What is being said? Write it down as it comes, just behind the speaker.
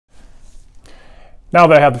Now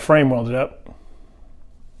that I have the frame welded up,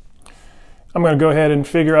 I'm going to go ahead and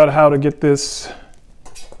figure out how to get this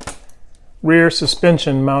rear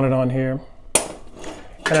suspension mounted on here.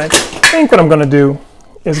 And I think what I'm going to do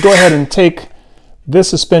is go ahead and take this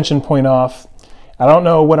suspension point off. I don't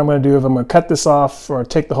know what I'm going to do, if I'm going to cut this off or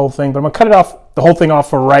take the whole thing, but I'm going to cut it off, the whole thing off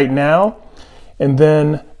for right now. And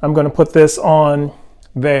then I'm going to put this on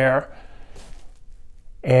there.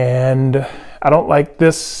 And I don't like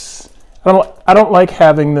this. I don't like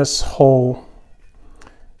having this whole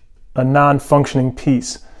a non-functioning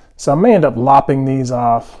piece. So I may end up lopping these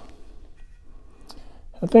off.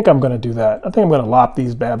 I think I'm going to do that. I think I'm going to lop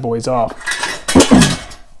these bad boys off.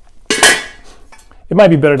 It might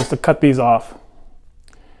be better just to cut these off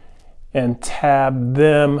and tab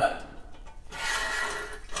them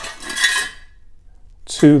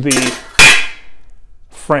to the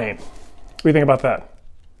frame. What do you think about that? I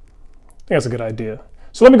think that's a good idea.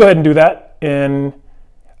 So let me go ahead and do that. And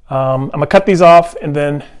I'm going to cut these off and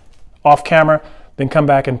then off camera, then come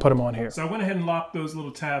back and put them on here. So I went ahead and lopped those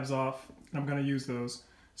little tabs off, and I'm going to use those.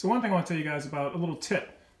 So one thing I want to tell you guys about, a little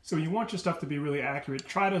tip. So you want your stuff to be really accurate.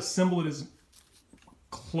 Try to assemble it as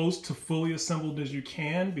close to fully assembled as you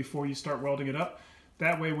can before you start welding it up.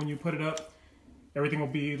 That way when you put it up, everything will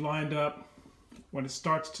be lined up. When it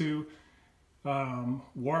starts to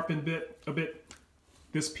warp a bit,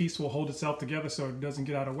 this piece will hold itself together so it doesn't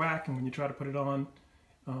get out of whack, and when you try to put it on,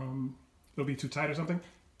 it'll be too tight or something.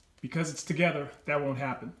 Because it's together, that won't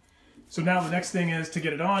happen. So now the next thing is to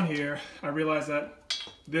get it on here. I realize that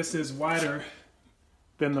this is wider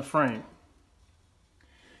than the frame.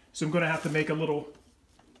 So I'm going to have to make a little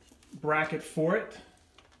bracket for it.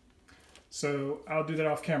 So I'll do that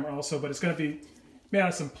off camera also, but it's going to be made out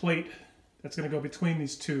of some plate that's going to go between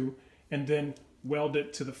these two and then weld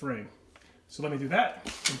it to the frame. So let me do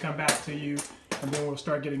that and come back to you, and then we'll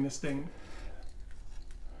start getting this thing.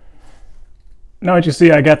 Now as you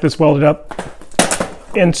see, I got this welded up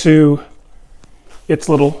into its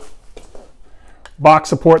little box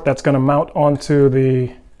support that's going to mount onto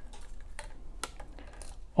the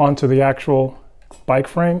actual bike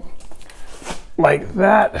frame like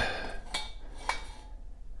that.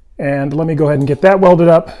 And let me go ahead and get that welded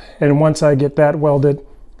up, and once I get that welded,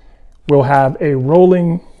 we'll have a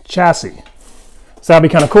rolling chassis. So that'll be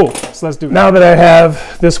kind of cool. So let's do it. Now that I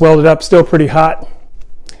have this welded up, still pretty hot,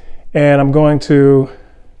 and I'm going to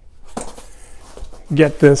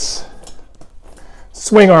get this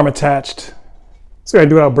swing arm attached. See if I can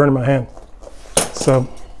do it without burning my hand. So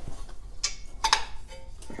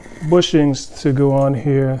bushings to go on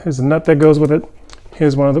here. Here's a nut that goes with it.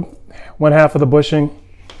 Here's one half of the bushing.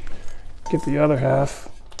 Get the other half.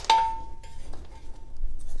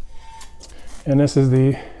 And this is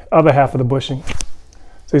the other half of the bushing.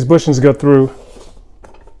 So these bushings go through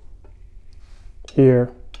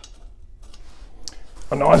here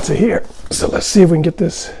and onto here. So let's see if we can get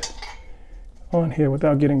this on here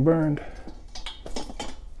without getting burned.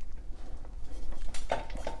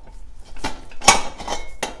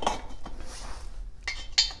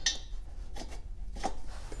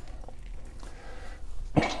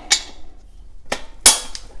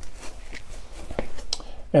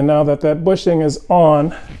 And now that that bushing is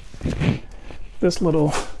on, this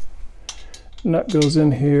little nut goes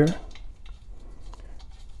in here.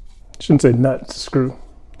 Shouldn't say nut, it's a screw.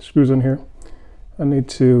 Screws in here. I need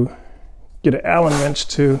to get an Allen wrench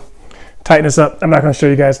to tighten this up. I'm not going to show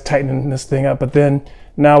you guys tightening this thing up, but then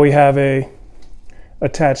now we have a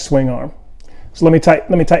attached swing arm. So let me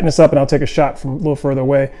tighten this up, and I'll take a shot from a little further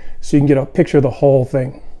away so you can get a picture of the whole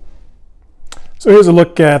thing. So here's a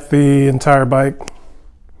look at the entire bike,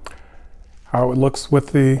 how it looks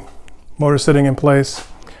with the motor sitting in place.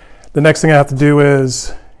 The next thing I have to do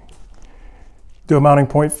is do a mounting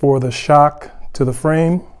point for the shock to the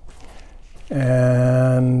frame,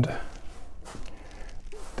 and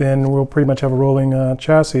then we'll pretty much have a rolling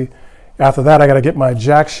chassis. After that, I got to get my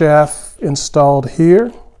jack shaft installed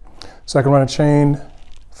here so I can run a chain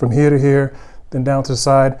from here to here, then down to the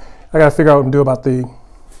side. I got to figure out what to do about the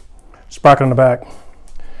sprocket on the back.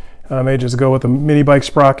 I may just go with a mini bike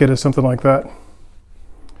sprocket or something like that.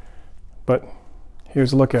 But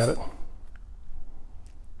here's a look at it.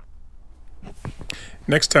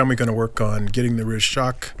 Next time we're going to work on getting the rear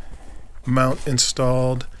shock mount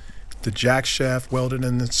installed, the jack shaft welded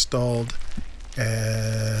and installed,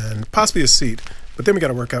 and possibly a seat. But then we got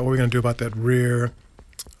to work out what we're going to do about that rear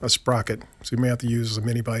sprocket. So you may have to use a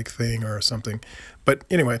mini bike thing or something. But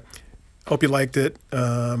anyway, hope you liked it.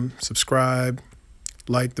 Subscribe,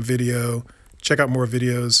 like the video, check out more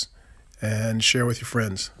videos, and share with your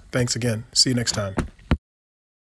friends. Thanks again. See you next time.